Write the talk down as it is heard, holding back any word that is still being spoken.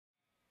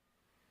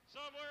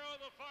somewhere on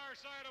the far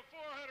side of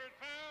 400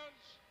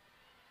 pounds,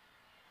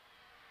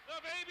 the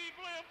baby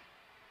blimp,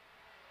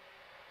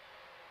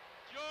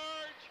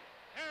 George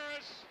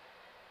Harris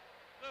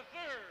III.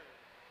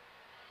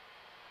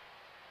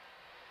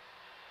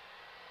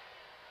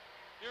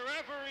 Your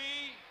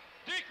referee,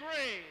 Dick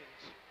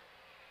Raines.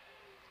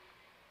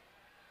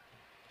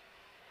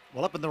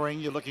 Well, up in the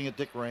ring, you're looking at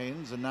Dick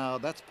Raines, and now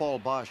that's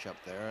Paul Boesch up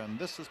there, and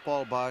this is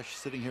Paul Boesch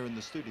sitting here in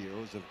the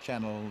studios of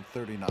Channel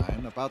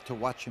 39, about to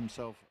watch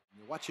himself.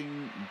 You're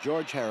watching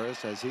George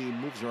Harris as he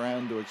moves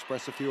around to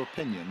express a few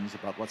opinions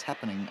about what's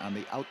happening on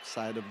the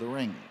outside of the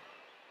ring.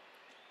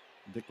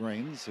 Dick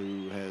Raines,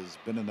 who has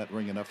been in that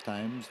ring enough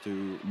times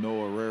to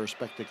know a rare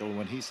spectacle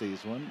when he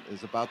sees one,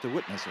 is about to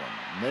witness one.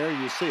 And there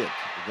you see it,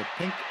 the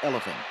pink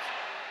elephant,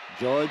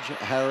 George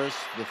Harris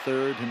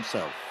III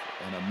himself.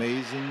 An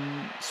amazing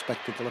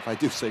spectacle, if I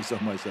do say so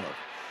myself.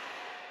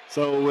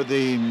 So with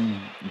the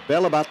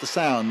bell about to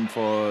sound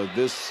for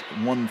this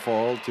one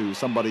fall to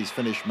somebody's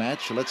finished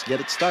match, let's get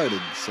it started,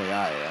 say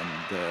I.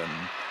 And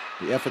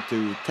the effort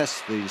to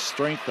test the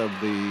strength of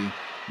the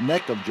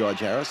neck of George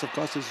Harris, of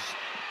course, is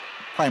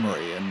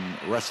primary in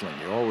wrestling.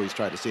 You always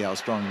try to see how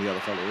strong the other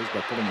fellow is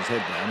by pulling his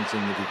head down and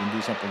seeing if you can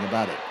do something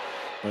about it.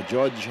 But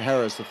George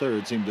Harris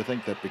III seemed to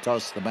think that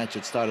because the match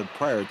had started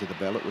prior to the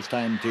bell, it was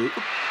time.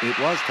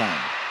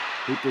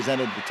 He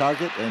presented the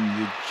target, and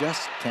you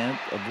just can't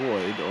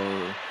avoid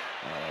or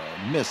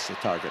miss a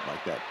target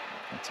like that.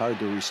 It's hard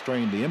to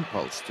restrain the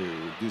impulse to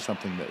do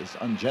something that is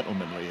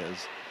ungentlemanly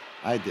as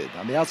I did.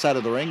 On the outside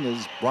of the ring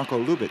is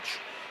Bronco Lubitsch,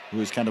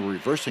 who is kind of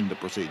reversing the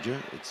procedure.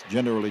 It's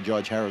generally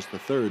George Harris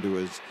III who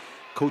is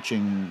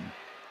coaching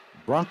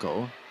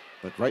Bronco,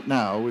 but right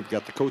now we've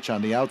got the coach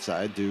on the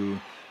outside to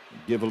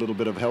give a little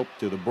bit of help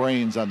to the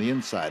brains on the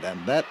inside,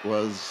 and that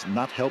was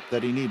not help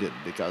that he needed,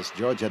 because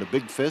George had a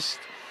big fist,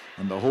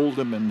 and the hold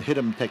him and hit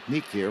him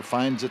technique here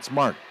finds its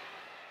mark.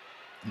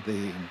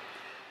 The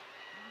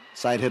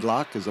side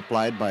headlock is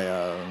applied by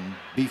a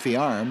beefy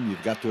arm.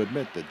 You've got to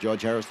admit that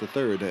George Harris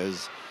III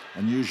has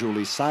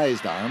unusually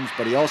sized arms,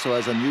 but he also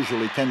has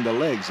unusually tender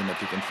legs, and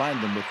if you can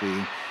find them with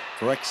the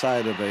correct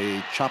side of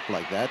a chop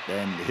like that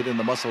and hit in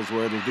the muscles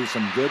where it'll do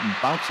some good and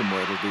bounce them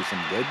where it'll do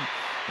some good,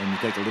 then you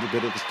take a little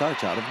bit of the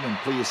starch out of them and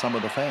please some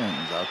of the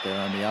fans out there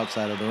on the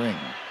outside of the ring.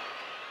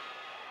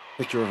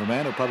 Picture of a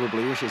man who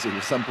probably wishes he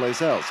was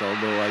someplace else,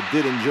 although I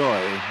did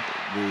enjoy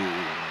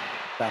the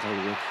battle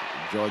with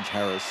George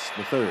Harris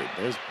III.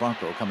 There's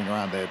Bronco coming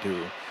around there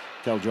to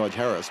tell George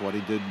Harris what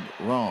he did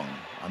wrong.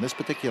 On this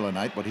particular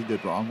night, what he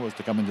did wrong was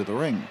to come into the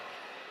ring.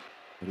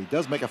 But he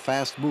does make a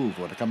fast move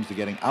when it comes to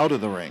getting out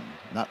of the ring,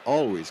 not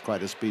always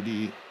quite as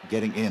speedy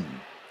getting in.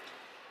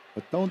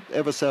 But don't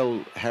ever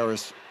sell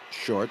Harris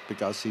short,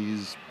 because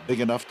he's big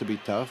enough to be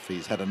tough.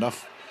 He's had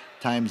enough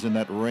times in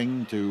that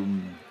ring to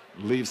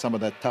leave some of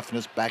that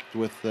toughness backed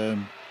with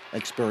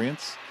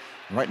experience.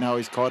 Right now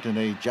he's caught in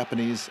a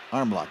Japanese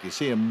arm lock. You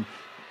see him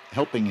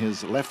helping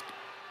his left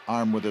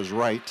arm with his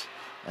right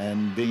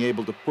and being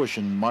able to push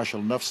and marshal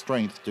enough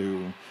strength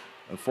to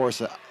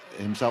force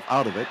himself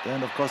out of it.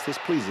 And of course this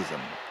pleases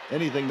him.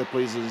 Anything that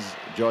pleases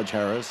George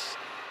Harris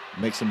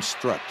makes him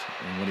strut.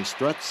 And when he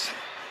struts,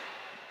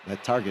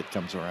 that target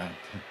comes around.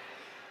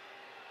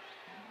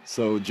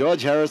 So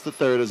George Harris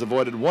III has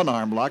avoided one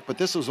arm lock, but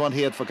this was one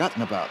he had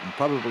forgotten about and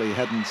probably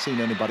hadn't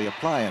seen anybody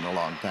apply in a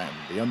long time.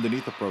 The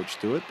underneath approach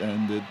to it,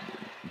 and it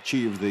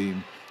achieved the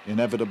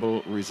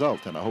inevitable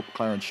result. And I hope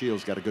Clarence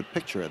Shields got a good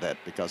picture of that,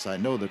 because I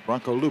know that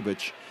Bronco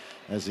Lubitsch,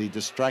 as he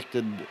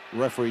distracted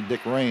referee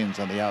Dick Raines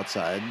on the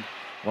outside,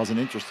 wasn't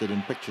interested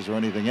in pictures or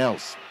anything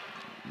else.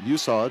 You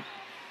saw it,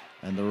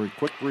 and the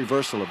quick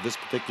reversal of this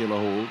particular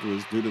hold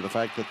was due to the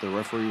fact that the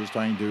referee was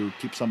trying to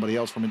keep somebody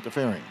else from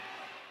interfering.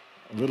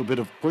 A little bit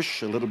of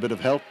push, a little bit of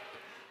help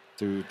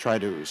to try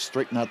to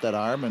straighten out that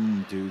arm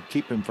and to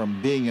keep him from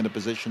being in a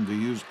position to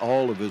use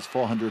all of his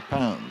 400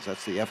 pounds.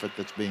 That's the effort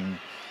that's being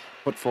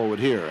put forward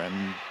here.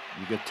 And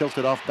you get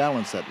tilted off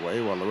balance that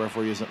way while the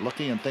referee isn't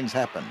looking, and things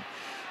happen.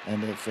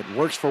 And if it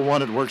works for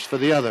one, it works for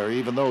the other,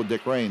 even though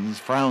Dick Raines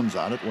frowns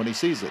on it when he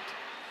sees it.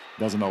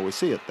 Doesn't always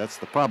see it. That's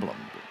the problem.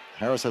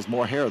 Harris has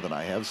more hair than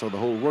I have, so the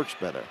hold works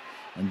better.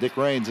 And Dick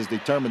Raines is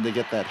determined to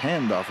get that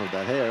hand off of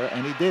that hair,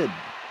 and he did.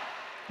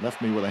 Left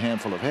me with a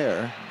handful of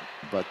hair,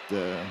 but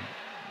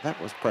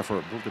that was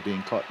preferable to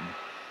being caught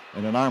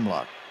in an arm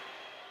lock.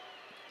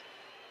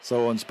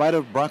 So in spite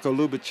of Bronco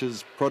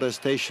Lubitsch's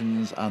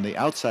protestations on the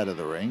outside of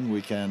the ring,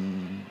 we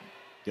can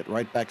get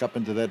right back up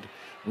into that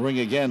ring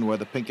again where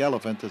the pink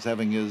elephant is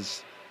having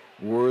his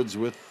words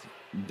with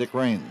Dick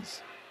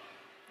Raines.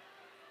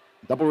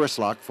 Double wrist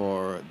lock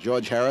for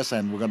George Harris,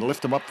 and we're going to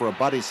lift him up for a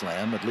body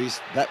slam. At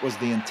least that was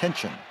the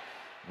intention.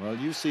 Well,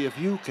 you see if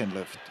you can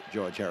lift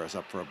George Harris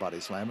up for a body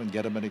slam and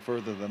get him any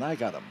further than I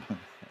got him.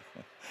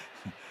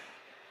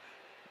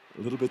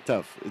 A little bit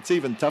tough. It's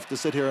even tough to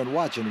sit here and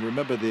watch and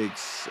remember the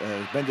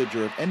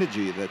expenditure of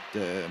energy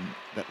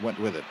that went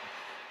with it.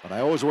 But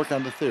I always work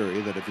on the theory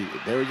that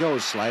there he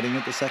goes, sliding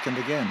into second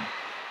again.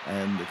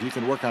 And if you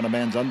can work on a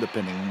man's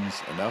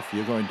underpinnings enough,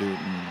 you're going to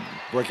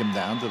break him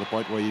down to the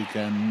point where you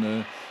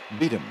can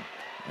beat him.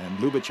 And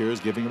Lubitsch here is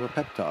giving him a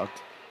pep talk,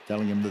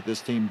 telling him that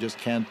this team just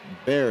can't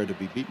bear to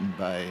be beaten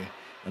by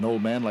an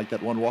old man like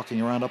that one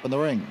walking around up in the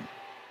ring.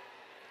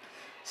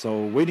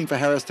 So waiting for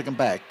Harris to come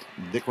back,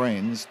 Dick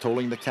Raines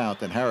tolling the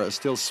count, and Harris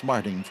still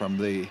smarting from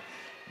the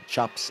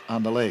chops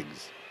on the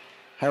legs.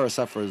 Harris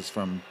suffers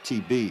from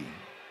TB,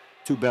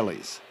 two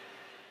bellies,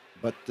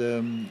 but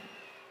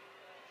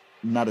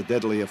not a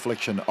deadly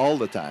affliction all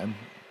the time,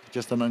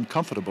 just an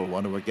uncomfortable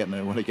one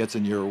when it gets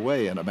in your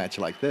way in a match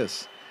like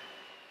this.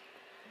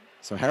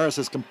 So Harris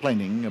is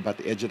complaining about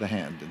the edge of the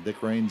hand, and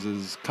Dick Raines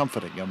is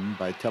comforting him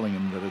by telling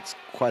him that it's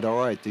quite all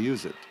right to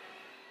use it.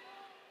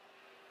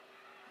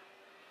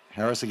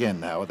 Harris again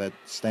now with that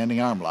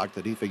standing arm lock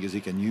that he figures he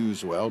can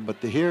use well, but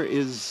here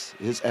is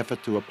his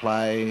effort to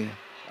apply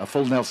a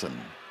full Nelson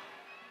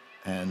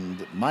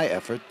and my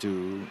effort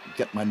to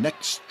get my neck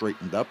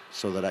straightened up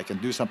so that I can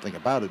do something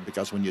about it,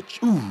 because when you,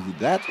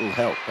 that'll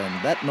help.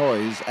 And that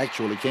noise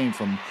actually came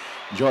from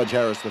George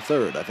Harris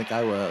III. I think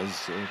I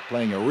was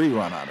playing a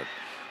rerun on it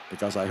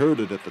because I heard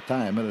it at the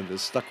time and it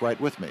has stuck right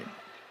with me,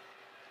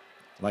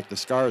 like the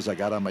scars I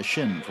got on my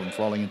shin from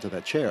falling into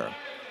that chair.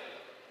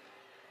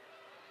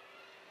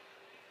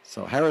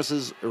 So Harris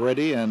is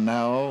ready, and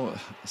now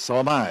so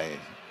am I,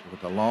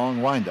 with a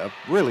long windup.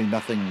 Really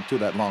nothing to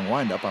that long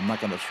windup. I'm not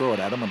going to throw it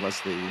at him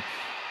unless the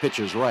pitch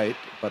is right,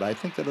 but I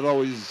think that it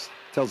always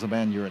tells a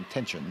man your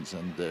intentions,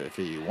 and if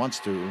he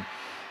wants to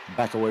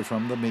back away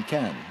from them, he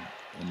can.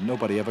 And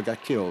nobody ever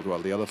got killed while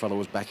the other fellow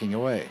was backing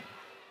away.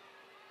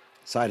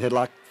 Side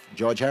headlock,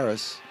 George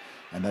Harris,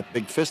 and that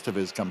big fist of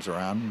his comes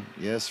around.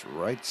 Yes,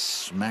 right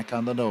smack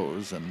on the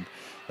nose, and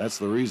that's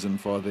the reason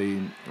for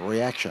the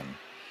reaction.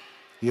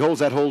 He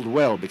holds that hold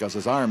well because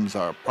his arms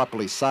are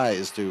properly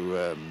sized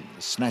to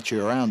snatch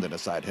you around in a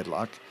side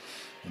headlock.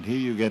 And here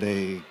you get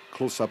a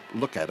close-up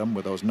look at him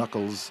with those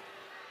knuckles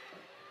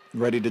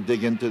ready to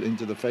dig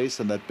into the face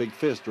and that big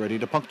fist ready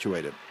to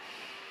punctuate it.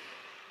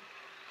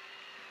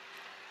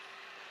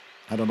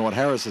 I don't know what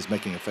Harris is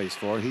making a face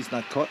for. He's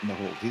not caught in the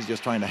hold. He's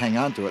just trying to hang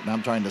on to it, and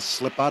I'm trying to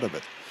slip out of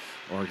it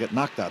or get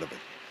knocked out of it.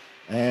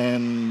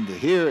 And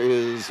here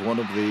is one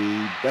of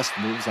the best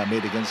moves I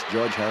made against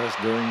George Harris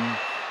during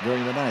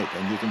the night,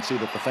 and you can see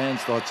that the fans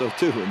thought so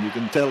too, and you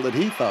can tell that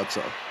he thought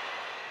so.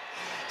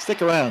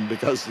 Stick around,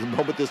 because the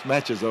moment this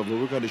match is over,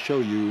 we're going to show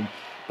you,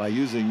 by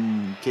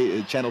using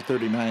Channel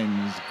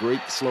 39's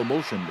great slow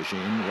motion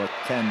machine, what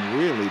can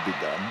really be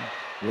done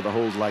with a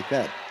hold like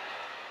that.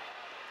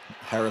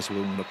 Harris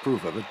won't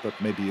approve of it, but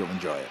maybe you'll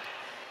enjoy it.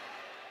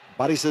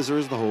 Body scissor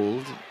is the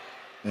hold,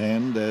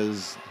 and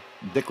as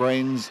Dick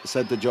Raines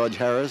said to George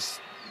Harris,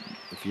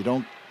 if you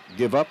don't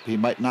give up, he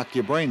might knock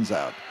your brains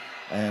out.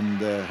 And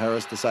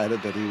Harris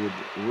decided that he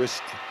would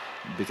risk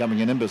becoming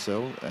an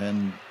imbecile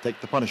and take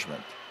the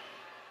punishment.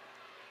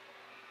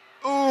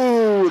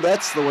 Ooh,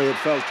 that's the way it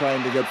felt,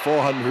 trying to get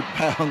 400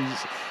 pounds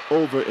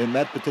over in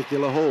that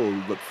particular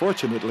hold. But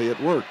fortunately, it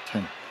worked.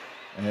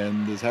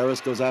 And as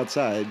Harris goes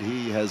outside,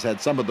 he has had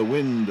some of the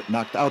wind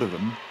knocked out of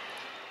him.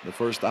 The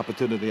first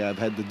opportunity I've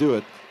had to do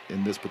it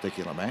in this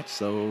particular match.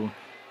 So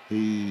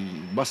he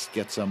must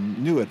get some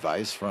new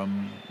advice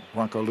from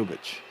Branko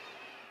Lubitsch.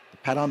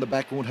 Pat on the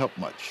back won't help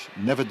much.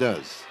 Never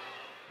does.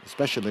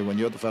 Especially when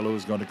you're the fellow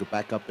who's going to go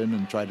back up in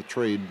and try to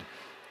trade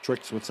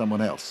tricks with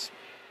someone else.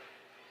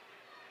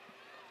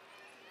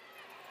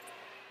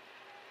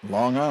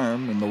 Long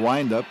arm in the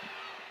windup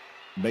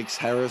makes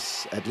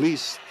Harris at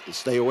least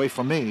stay away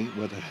from me,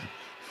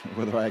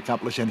 whether I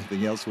accomplish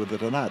anything else with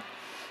it or not.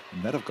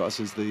 And that, of course,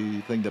 is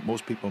the thing that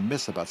most people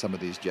miss about some of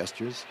these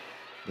gestures,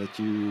 that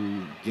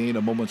you gain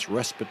a moment's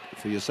respite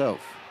for yourself.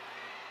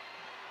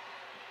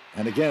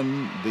 And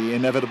again, the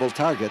inevitable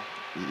target.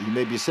 He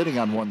may be sitting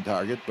on one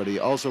target, but he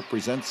also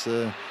presents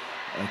a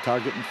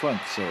target in front.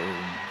 So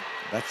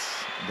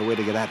that's the way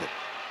to get at it.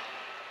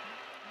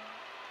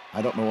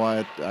 I don't know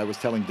why I was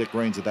telling Dick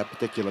Raines at that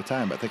particular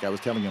time. I think I was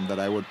telling him that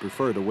I would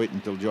prefer to wait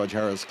until George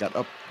Harris got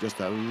up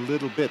just a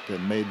little bit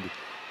and made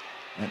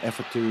an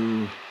effort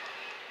to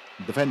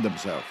defend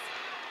himself.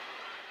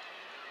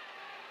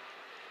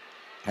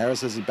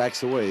 Harris, as he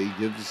backs away,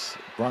 gives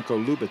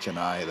Branko Lubitsch an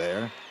eye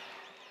there.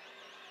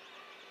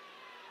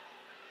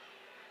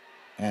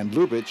 And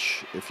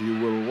Lubitsch, if you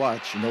will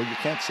watch, you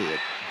can't see it,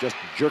 just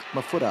jerked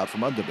my foot out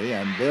from under me,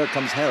 and there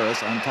comes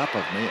Harris on top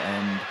of me,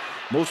 and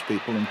most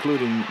people,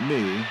 including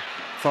me,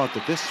 thought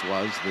that this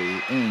was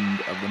the end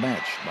of the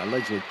match. My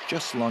legs were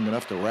just long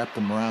enough to wrap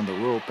them around the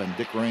rope, and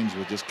Dick Raines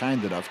was just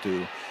kind enough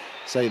to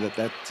say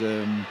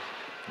that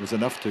was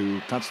enough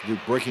to constitute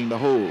breaking the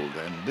hold.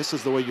 And this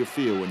is the way you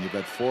feel when you've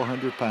had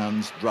 400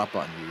 pounds drop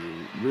on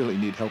you. You really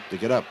need help to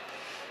get up.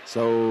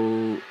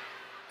 So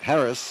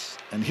Harris,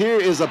 and here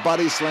is a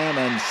body slam,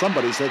 and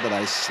somebody said that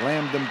I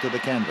slammed him to the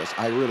canvas.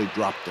 I really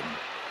dropped him,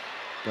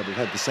 but it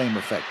had the same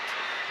effect.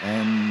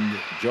 And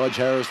George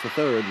Harris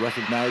III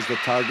recognized the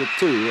target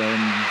too,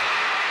 and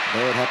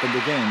there it happened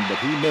again, but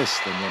he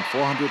missed. And when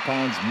 400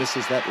 pounds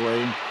misses that way,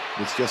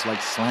 it's just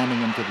like slamming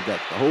him to the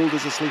deck. The hold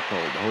is a sleep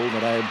hold, the hold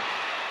that I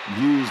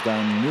used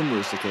on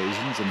numerous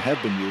occasions and have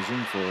been using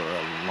for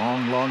a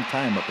long, long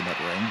time up in that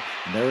ring.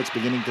 And there it's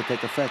beginning to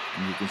take effect.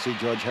 And you can see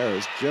George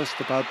Harris just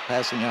about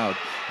passing out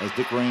as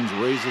Dick Raines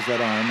raises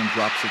that arm and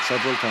drops it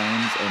several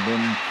times. And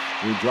then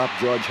we drop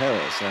George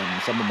Harris. And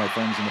some of my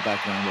friends in the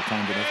background were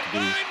kind enough to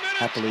be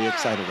happily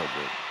excited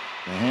over it.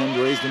 The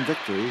hand raised in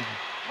victory.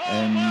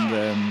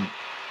 And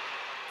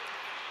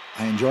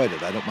I enjoyed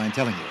it. I don't mind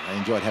telling you. I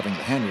enjoyed having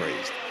the hand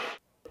raised.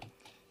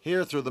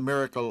 Here, through the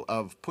miracle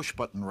of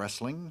push-button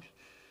wrestling,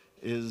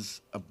 is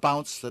a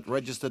bounce that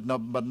registered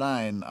number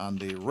 9 on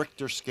the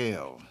Richter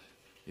scale.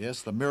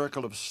 Yes, the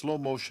miracle of slow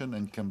motion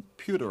and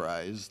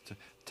computerized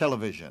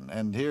television.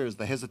 And here's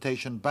the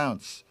hesitation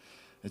bounce.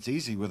 It's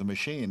easy with a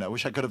machine. I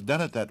wish I could have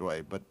done it that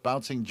way, but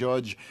bouncing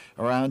George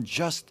around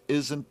just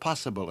isn't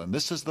possible. And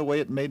this is the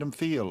way it made him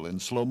feel in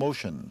slow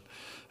motion.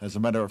 As a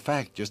matter of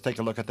fact, just take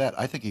a look at that.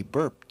 I think he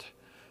burped,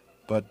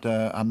 but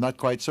I'm not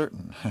quite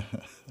certain.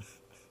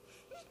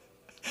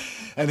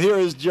 And here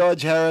is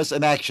George Harris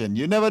in action.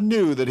 You never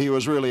knew that he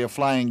was really a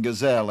flying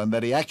gazelle and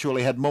that he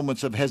actually had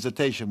moments of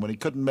hesitation when he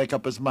couldn't make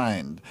up his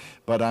mind.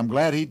 But I'm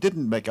glad he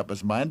didn't make up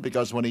his mind,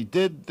 because when he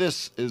did,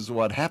 this is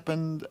what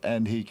happened,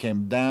 and he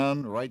came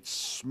down right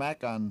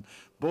smack on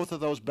both of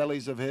those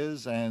bellies of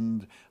his,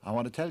 and I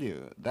want to tell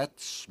you,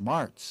 that's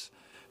smarts.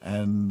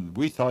 And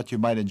we thought you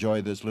might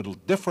enjoy this little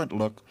different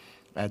look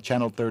at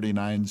Channel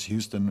 39's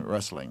Houston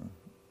Wrestling.